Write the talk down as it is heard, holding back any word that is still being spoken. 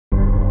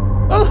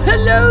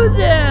hello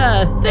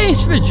there!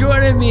 Thanks for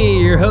joining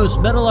me, your host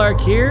Metalark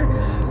here.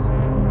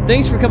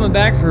 Thanks for coming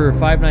back for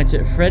Five Nights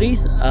at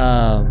Freddy's.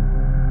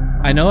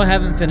 I know I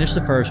haven't finished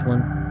the first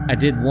one. I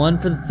did one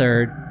for the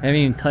third. I haven't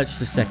even touched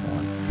the second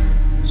one.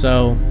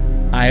 So,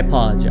 I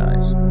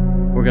apologize.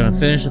 We're gonna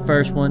finish the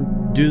first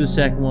one, do the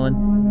second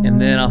one, and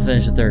then I'll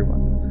finish the third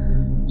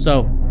one.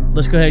 So,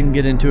 let's go ahead and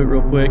get into it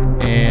real quick,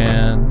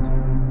 and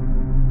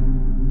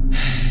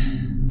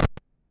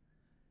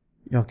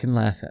y'all can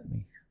laugh at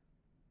me,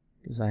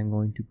 because I'm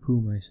going to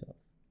poo myself.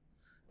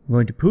 I'm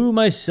going to poo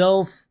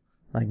myself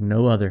like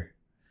no other.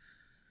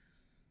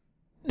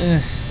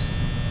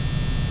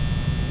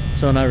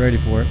 So I'm not ready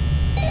for it.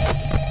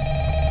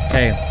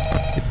 Okay,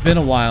 it's been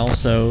a while,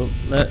 so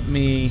let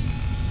me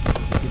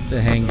get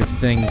the hang of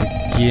things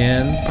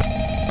again.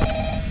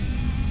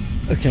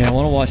 Okay, I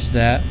want to watch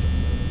that.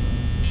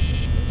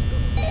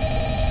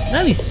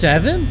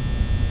 97?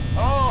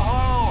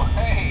 Oh,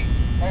 hey.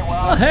 Hey,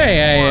 well. Oh,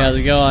 hey, how's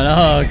it going?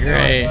 Oh,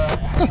 great.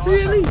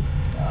 Really?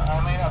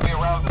 I may not be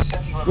around to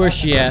send you a Where's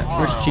she at? tomorrow.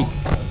 Where's Chica?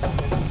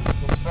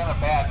 It's been a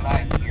bad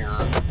night here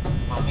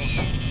for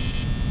me.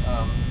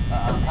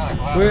 I'm kind of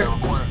glad Where? I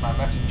recorded my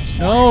message this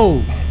No!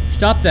 morning.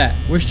 Stop that.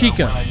 Where's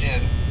Chica? When I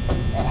did.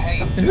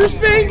 Hey. And who's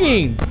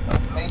banging?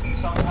 Maybe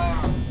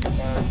sometime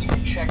you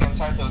can check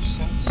inside those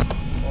suits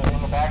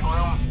in the back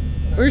room.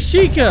 Where's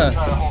Chica?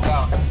 Try to hold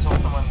out until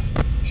someone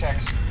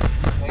checks.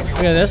 Maybe it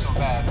Look at this. so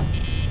bad.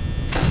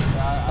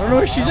 I don't know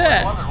where she's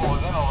at. I wondered what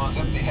was in all those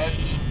empty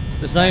heads.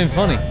 That's not even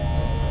funny. No.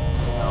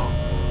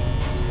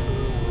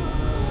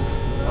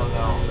 Oh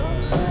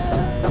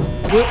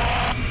no. What?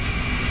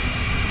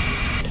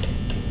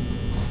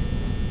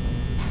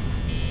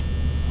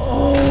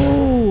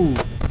 Oh!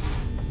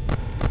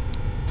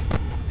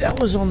 That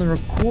was on the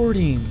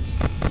recording.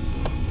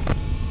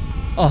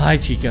 Oh, hi,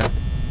 Chica.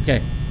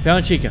 Okay,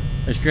 found Chica.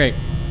 That's great.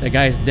 That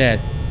guy's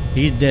dead.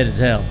 He's dead as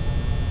hell.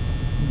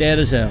 Dead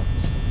as hell.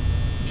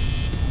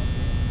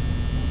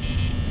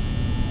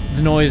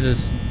 The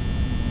noises.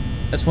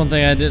 That's one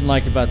thing I didn't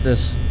like about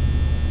this.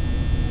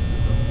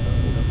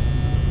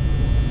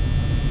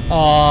 Oh,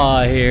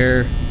 I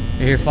hear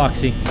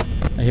Foxy.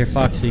 I hear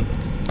Foxy.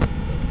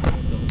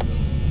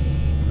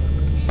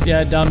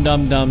 Yeah, dumb.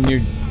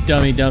 You're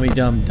dummy, dumb.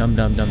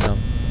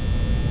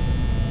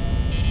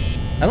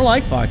 I don't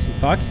like Foxy.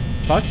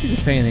 Foxy's a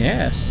pain in the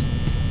ass.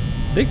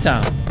 Big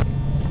time.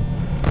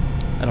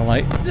 I don't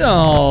like.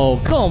 No,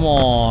 come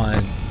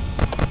on.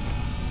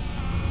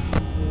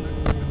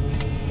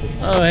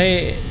 Oh,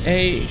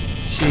 hey,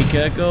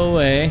 Chica, go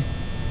away.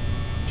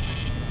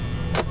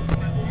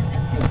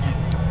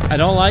 I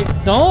don't like.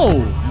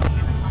 No!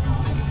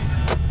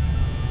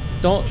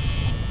 Don't.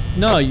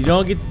 No, you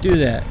don't get to do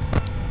that.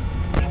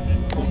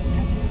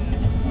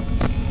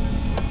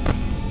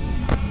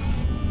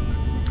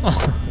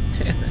 Oh,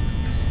 damn it.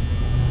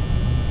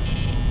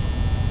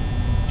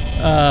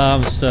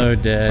 I'm so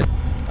dead.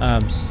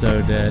 I'm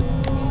so dead.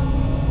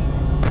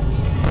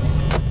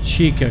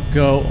 Chica,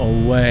 go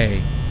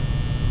away.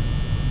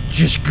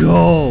 Just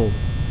go.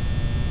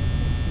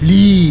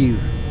 Leave.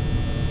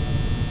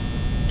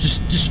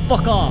 Just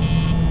fuck off.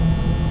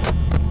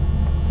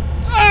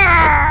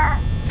 Ah!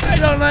 I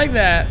don't like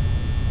that.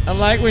 I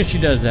like when she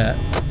does that.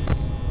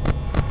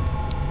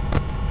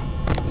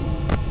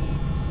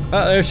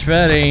 Oh, there's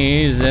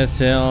Freddy. That's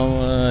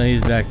him.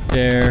 He's back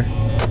there.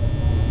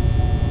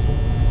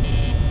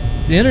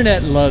 The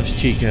internet loves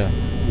Chica.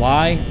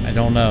 Why? I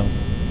don't know.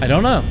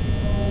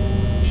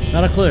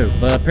 Not a clue.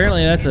 But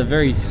apparently that's a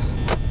very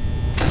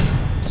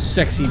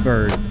sexy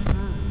bird.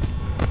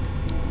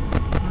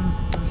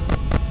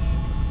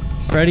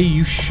 Freddy,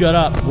 you shut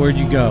up. Where'd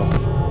you go?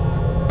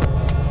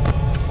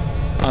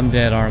 I'm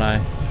dead, aren't I?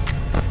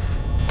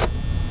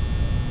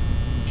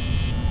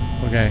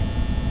 Okay.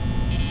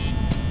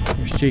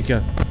 Where's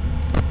Chica?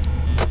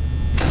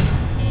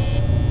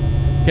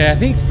 Okay, I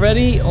think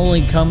Freddy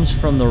only comes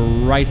from the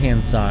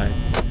right-hand side.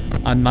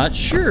 I'm not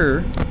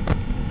sure.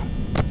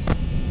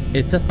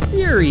 It's a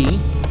theory.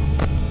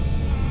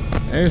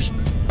 There's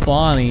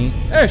Bonnie.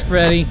 There's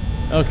Freddy.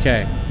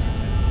 Okay.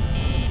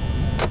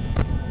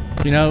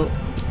 You know,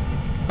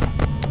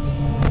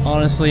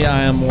 honestly,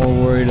 I am more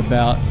worried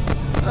about...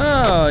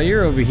 Oh,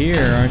 you're over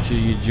here, aren't you,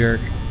 you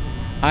jerk?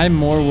 I'm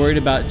more worried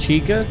about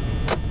Chica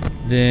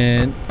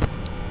than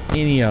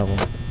any of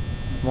them.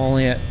 I'm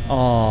only at...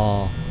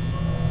 Oh,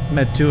 I'm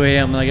at 2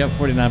 a.m. and I got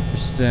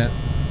 49%.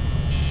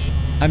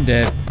 I'm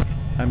dead.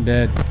 I'm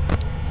dead.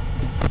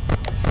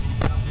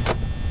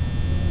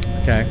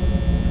 Okay.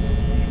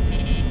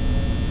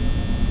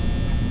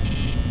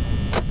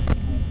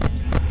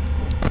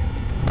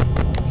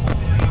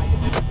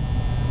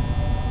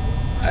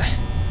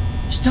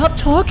 Stop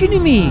talking to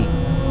me!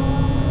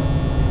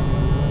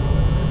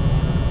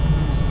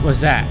 What's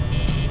that?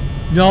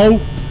 No!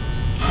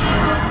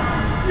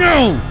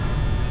 No!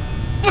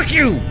 Fuck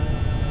you!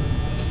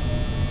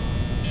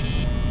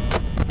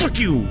 Fuck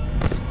you!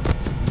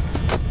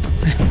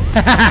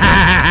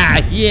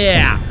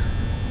 Yeah!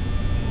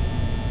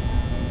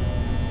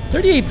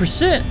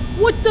 38%?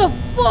 What the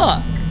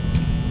fuck?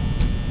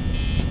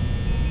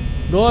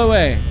 Go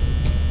away.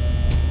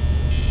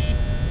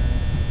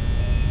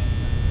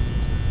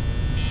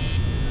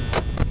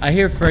 I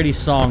hear Freddy's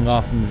song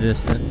off in the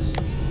distance.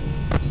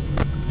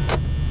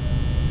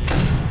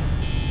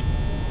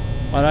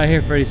 Why do I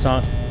hear Freddy's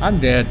song? I'm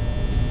dead.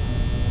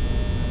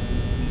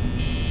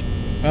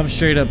 I'm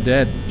straight up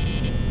dead.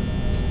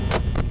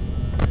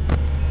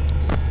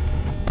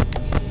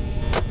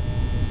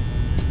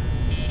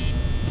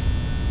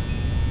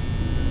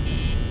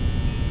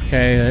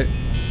 Okay,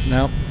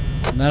 nope.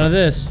 None of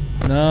this.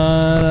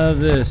 None of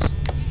this.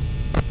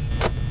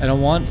 I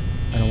don't want it.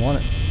 Don't want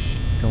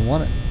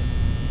it.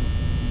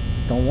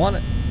 Don't want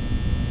it.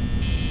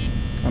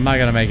 I'm not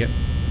gonna make it.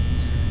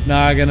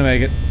 Not gonna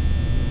make it.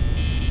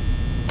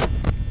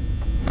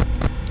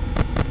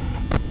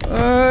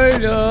 I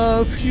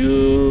love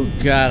you.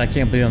 God, I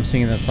can't believe I'm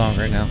singing that song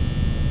right now.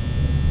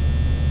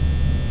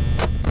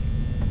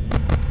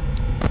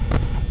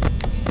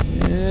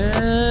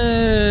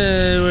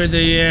 Where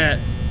they at?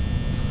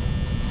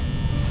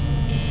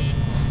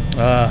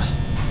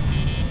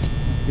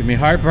 Give me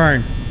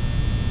heartburn.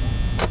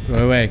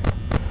 Go away.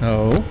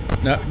 No.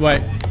 No,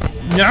 wait.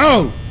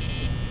 No!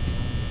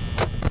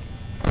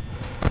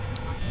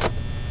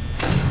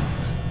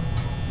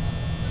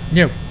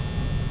 No.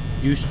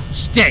 You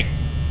stay.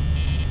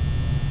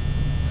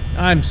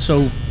 I'm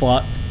so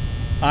fucked.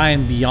 I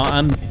am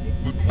beyond.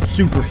 I'm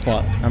super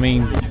fucked. I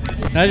mean,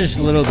 not just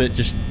a little bit,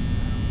 just.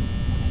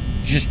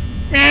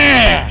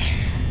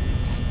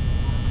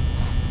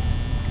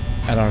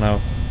 I don't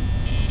know.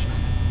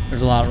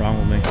 There's a lot wrong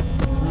with me.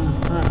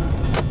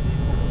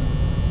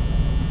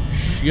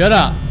 Shut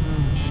up.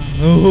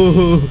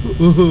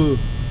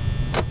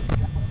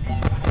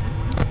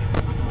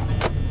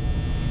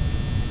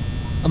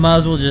 I might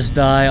as well just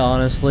die,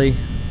 honestly.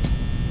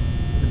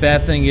 The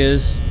bad thing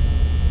is,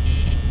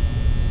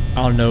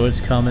 I'll know it's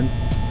coming,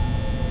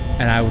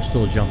 and I will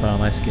still jump out of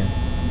my skin.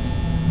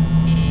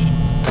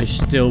 I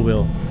still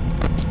will.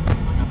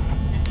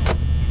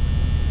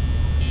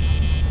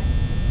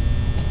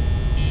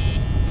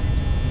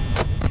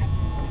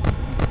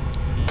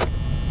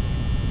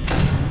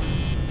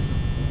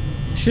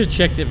 Should have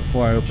checked it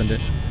before I opened it.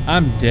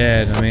 I'm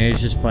dead. I mean,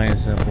 it's just plain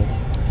simple.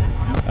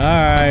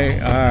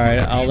 Alright,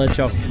 I'll let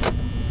y'all.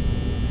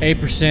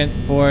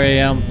 8%, 4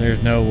 a.m.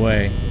 There's no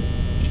way.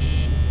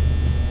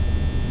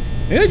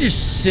 Maybe I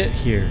just sit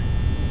here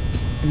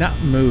and not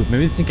move.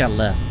 Maybe they think I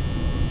left.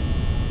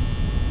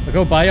 I'll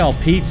go buy y'all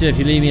pizza if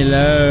you leave me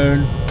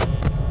alone.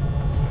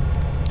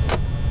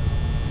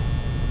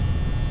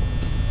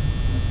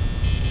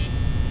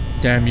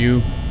 Damn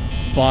you,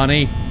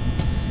 Bonnie.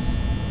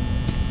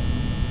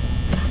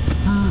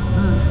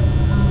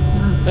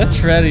 That's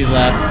Freddy's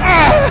laugh.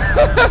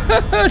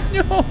 Ah!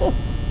 No!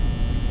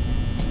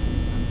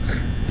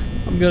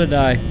 I'm gonna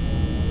die.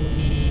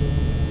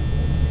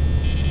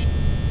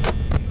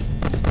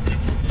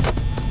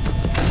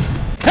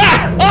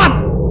 Ah!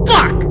 Oh,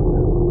 fuck!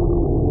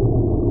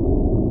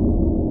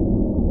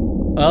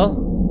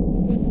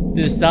 Well,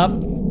 did it stop? I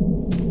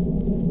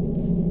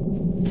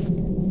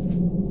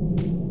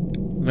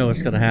know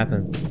what's gonna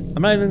happen.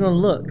 I'm not even gonna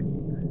look.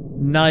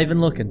 Not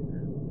even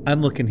looking.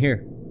 I'm looking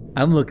here.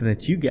 I'm looking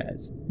at you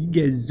guys. You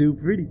guys are so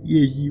pretty.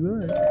 Yes, you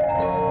are.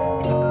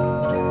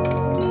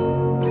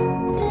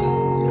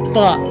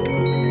 Fuck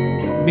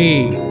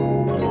me.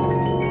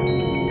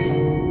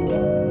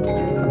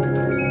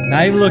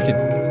 Not even looking.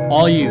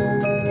 All you.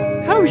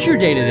 How was your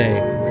day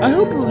today? I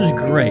hope it was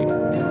great.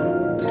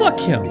 Fuck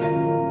him.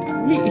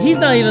 He's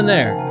not even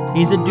there.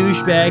 He's a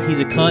douchebag. He's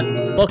a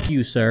cunt. Fuck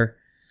you, sir.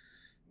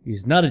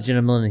 He's not a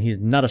gentleman and he's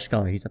not a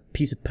scholar. He's a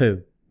piece of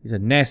poo. He's a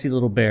nasty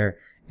little bear.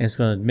 And it's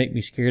going to make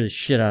me scare the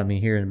shit out of me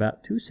here in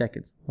about 2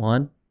 seconds.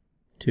 1,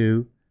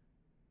 2.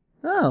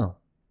 Oh,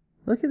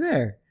 look at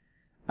there.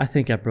 I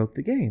think I broke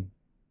the game.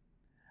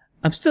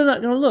 I'm still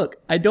not going to look.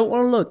 I don't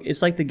want to look.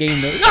 It's like the game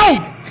that...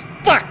 Oh,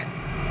 fuck!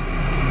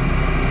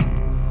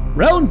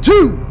 Round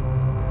 2!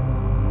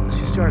 Let's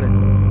get started.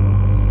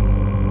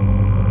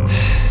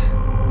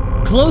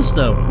 Close,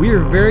 though. We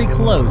are very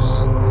close.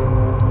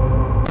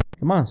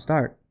 Come on,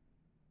 start.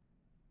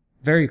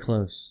 Very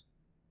close.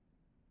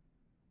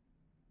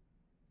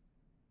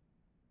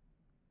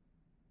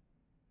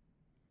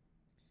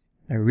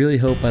 I really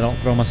hope I don't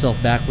throw myself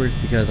backwards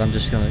because I'm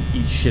just gonna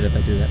eat shit if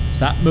I do that.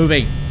 Stop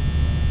moving!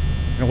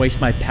 I'm gonna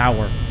waste my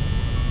power.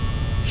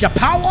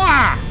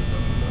 Shapower!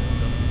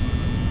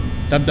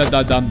 Dum dum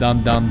dum dum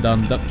dum dum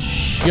dum dum.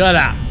 Shut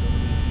up!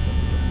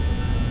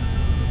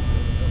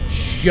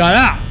 Shut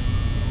up!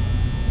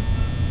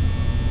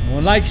 No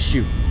one likes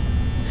you.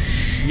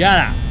 Shut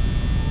up!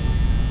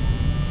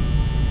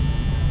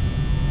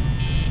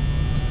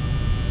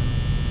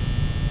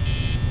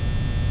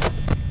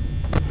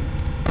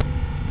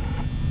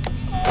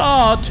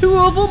 Oh, 2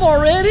 of them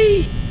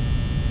already?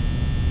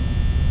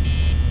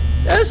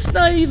 That's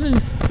not even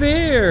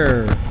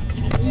fair.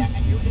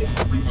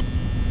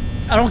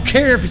 I don't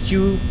care if it's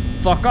you.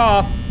 Fuck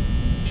off.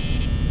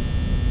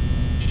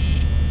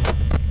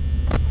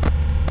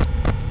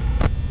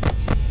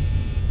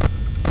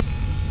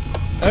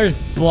 There's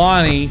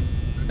Bonnie.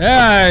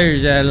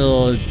 There's that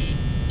little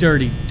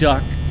dirty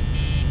duck.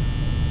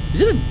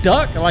 Is it a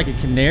duck or like a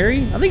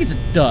canary? I think it's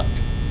a duck.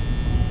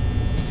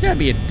 It's gotta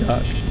be a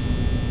duck.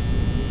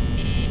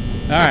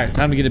 Alright,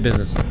 time to get to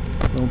business.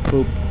 Boom,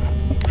 boop.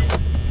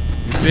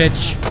 You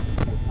bitch.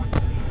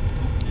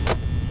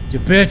 You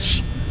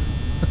bitch.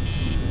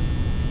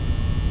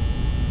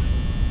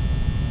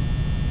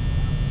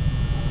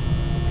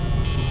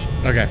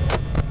 Okay.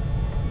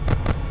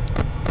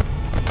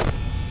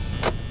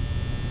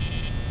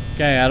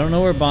 Okay, I don't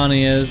know where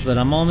Bonnie is, but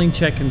I'm only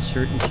checking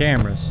certain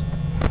cameras.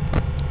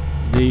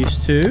 These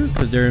two,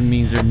 because there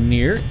means they're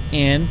near,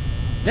 and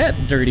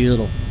that dirty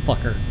little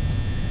fucker.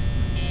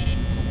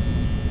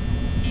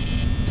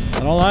 I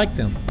don't like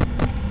them.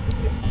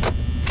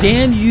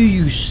 Damn you,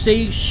 you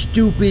say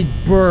stupid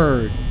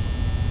bird.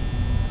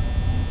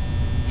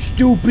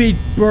 Stupid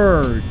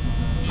bird.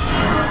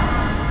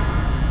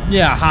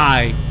 Yeah,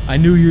 hi. I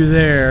knew you were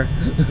there.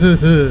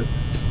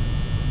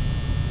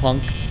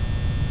 Punk.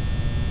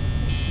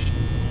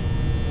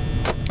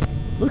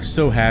 Looks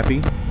so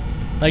happy.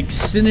 Like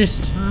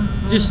sinister.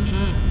 Just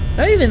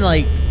not even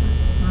like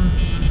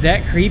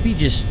that creepy,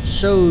 just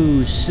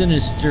so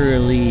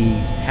sinisterly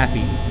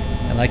happy.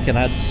 And I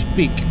cannot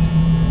speak.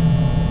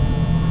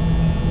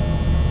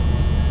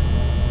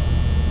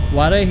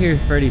 Why did I hear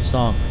Freddy's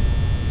song?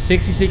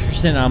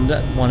 66%, I'm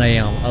at 1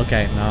 a.m.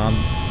 Okay, no, I'm...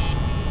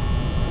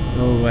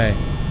 No way.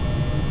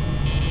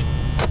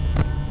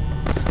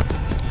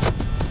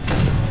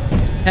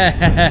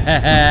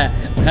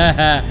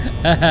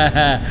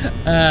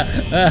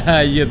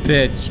 You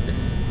bitch.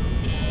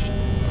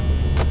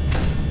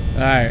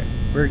 Alright,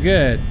 we're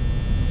good.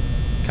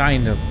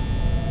 Kind of.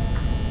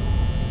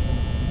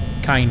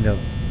 Kind of.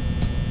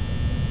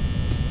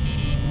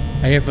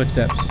 I hear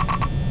footsteps.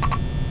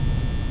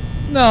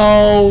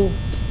 No!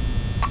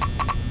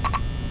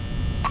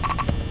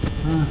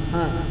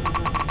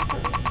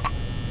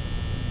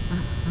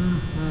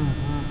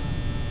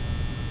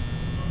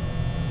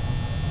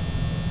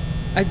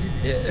 I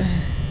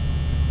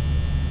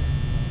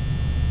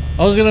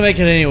was gonna make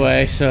it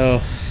anyway,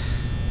 so...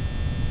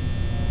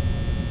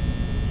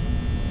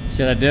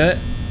 Should I do it?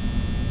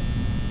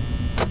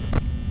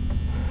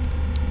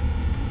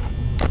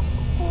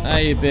 Ah,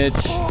 you bitch.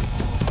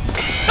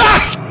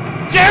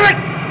 Ah! Damn it!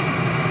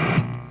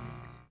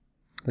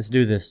 Let's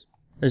do this.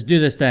 Let's do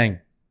this thing.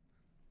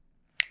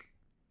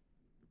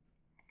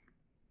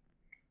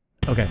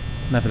 Okay,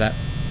 enough of that.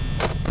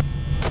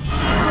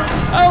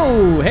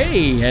 Oh,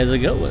 hey, how's it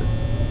going?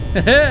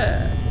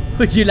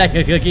 Would you like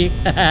a cookie?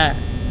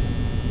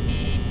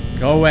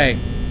 Go away.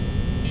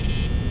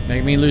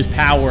 Make me lose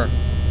power.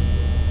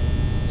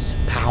 It's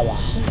power.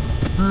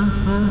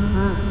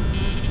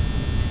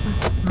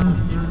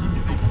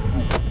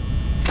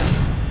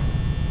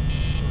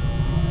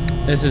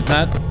 This is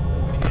not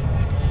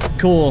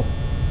cool.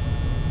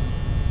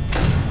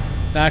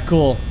 Not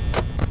cool.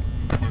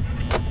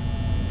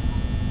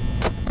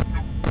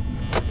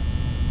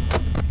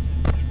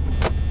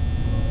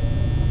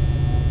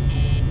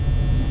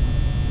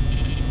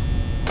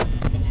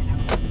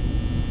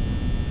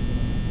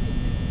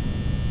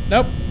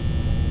 Nope.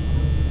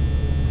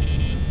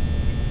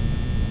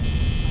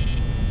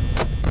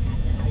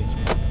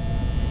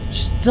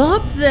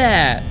 Stop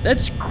that!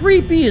 That's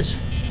creepy as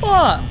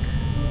fuck!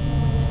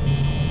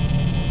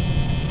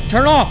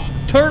 Turn off!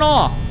 Turn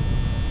off!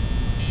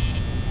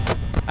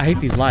 I hate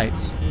these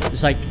lights.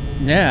 It's like,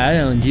 nah, I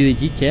don't do what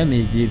you tell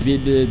me to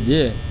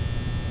do.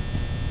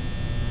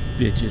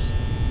 Bitches.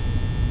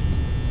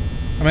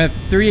 I'm at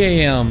 3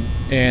 a.m.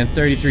 and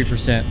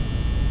 33%.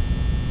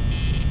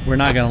 I'm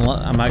not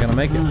gonna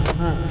make it.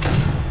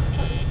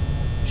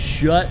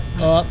 Shut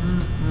up,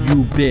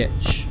 you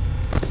bitch.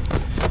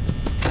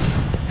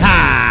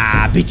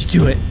 Ha! Beat you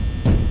to it.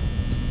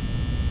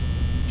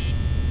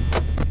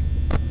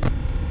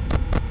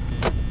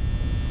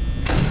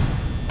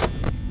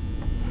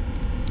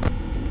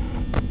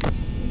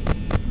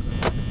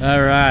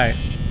 Alright.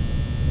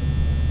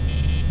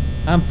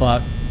 I'm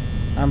fucked.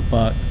 I'm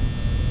fucked.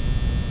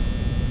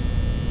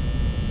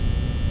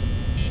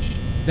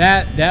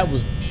 That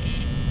was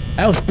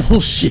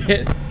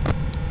bullshit.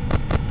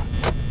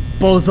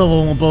 Both of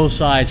them on both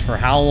sides for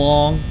how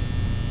long?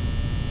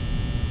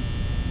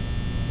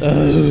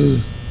 Ugh.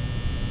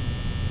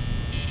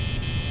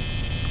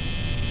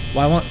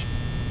 Why won't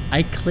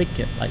I click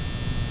it? Like,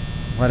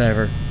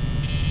 whatever.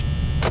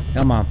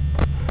 Come on.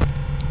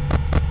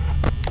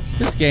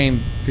 This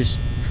game just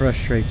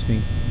frustrates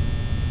me.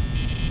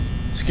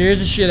 Scares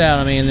the shit out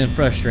of me and then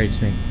frustrates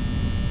me.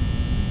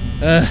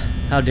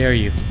 How dare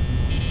you?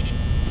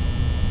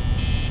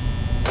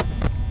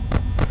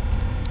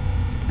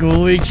 Go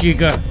away,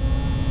 Chica.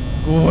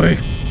 Go away.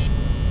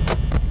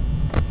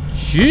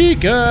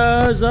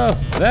 Chica's a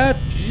fat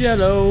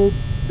yellow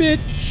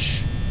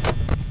bitch.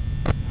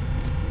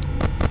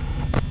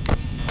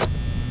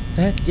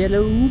 Fat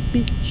yellow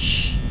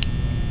bitch.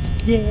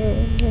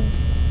 Yeah.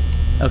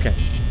 Okay.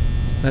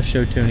 Enough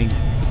show tuning.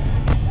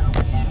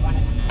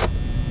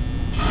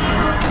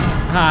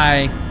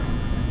 Hi.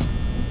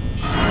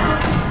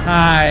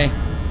 Hi.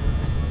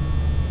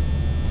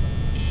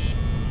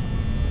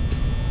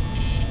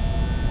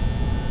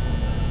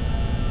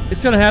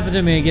 It's gonna happen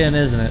to me again,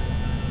 isn't it?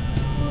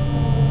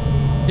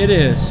 It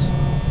is.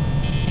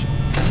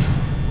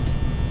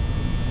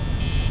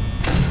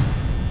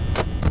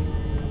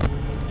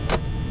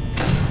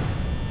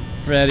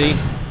 Freddy.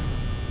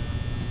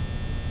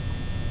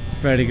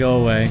 Freddy,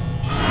 go away.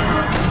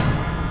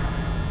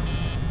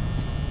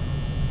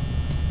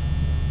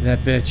 That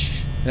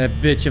bitch. That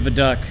bitch of a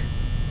duck.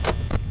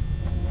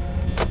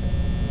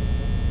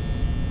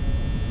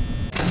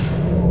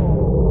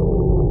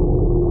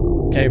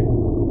 Okay.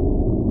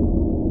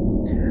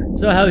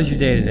 So how was your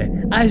day today?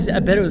 I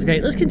bet it was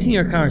great. Let's continue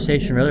our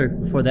conversation rather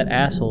before that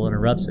asshole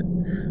interrupts it.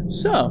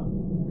 So,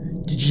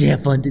 did you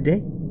have fun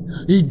today?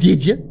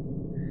 Did you?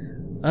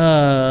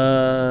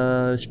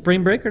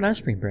 Spring break or not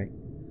spring break?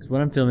 Because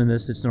when I'm filming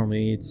this, it's around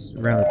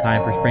the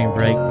time for spring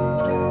break.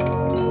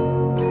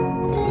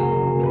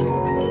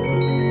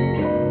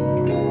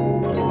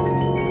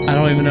 I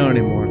don't even know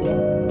anymore.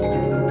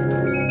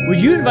 Would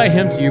you invite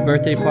him to your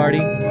birthday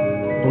party?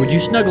 Or would you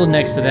snuggle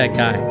next to that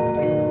guy?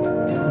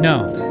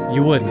 No,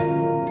 you wouldn't.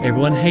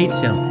 Everyone hates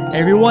him.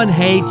 Everyone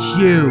hates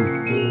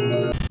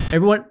you.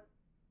 Everyone...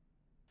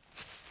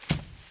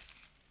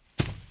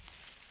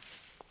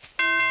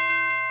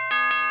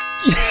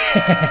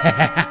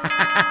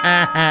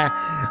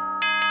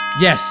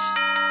 Yes.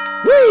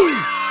 Woo!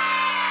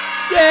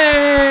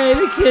 Yay!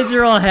 The kids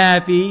are all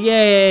happy.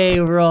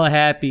 Yay! We're all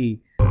happy.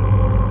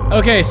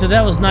 Okay, so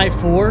that was night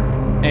 4,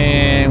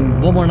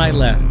 and one more night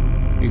left.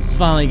 We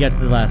finally got to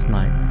the last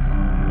night.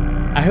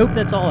 I hope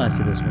that's all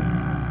after this one.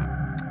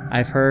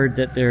 I've heard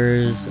that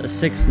there's a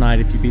 6th night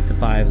if you beat the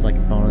 5s like a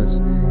bonus.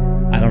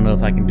 I don't know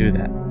if I can do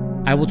that.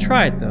 I will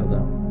try it though.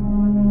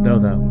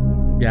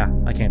 Yeah,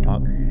 I can't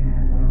talk.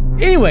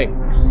 Anyway,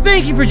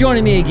 thank you for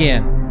joining me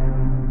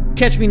again.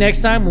 Catch me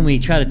next time when we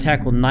try to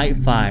tackle night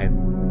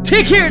 5.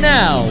 Take care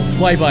now!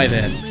 Bye-bye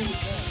then.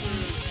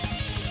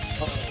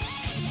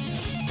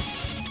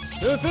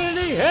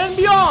 Infinity and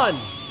beyond!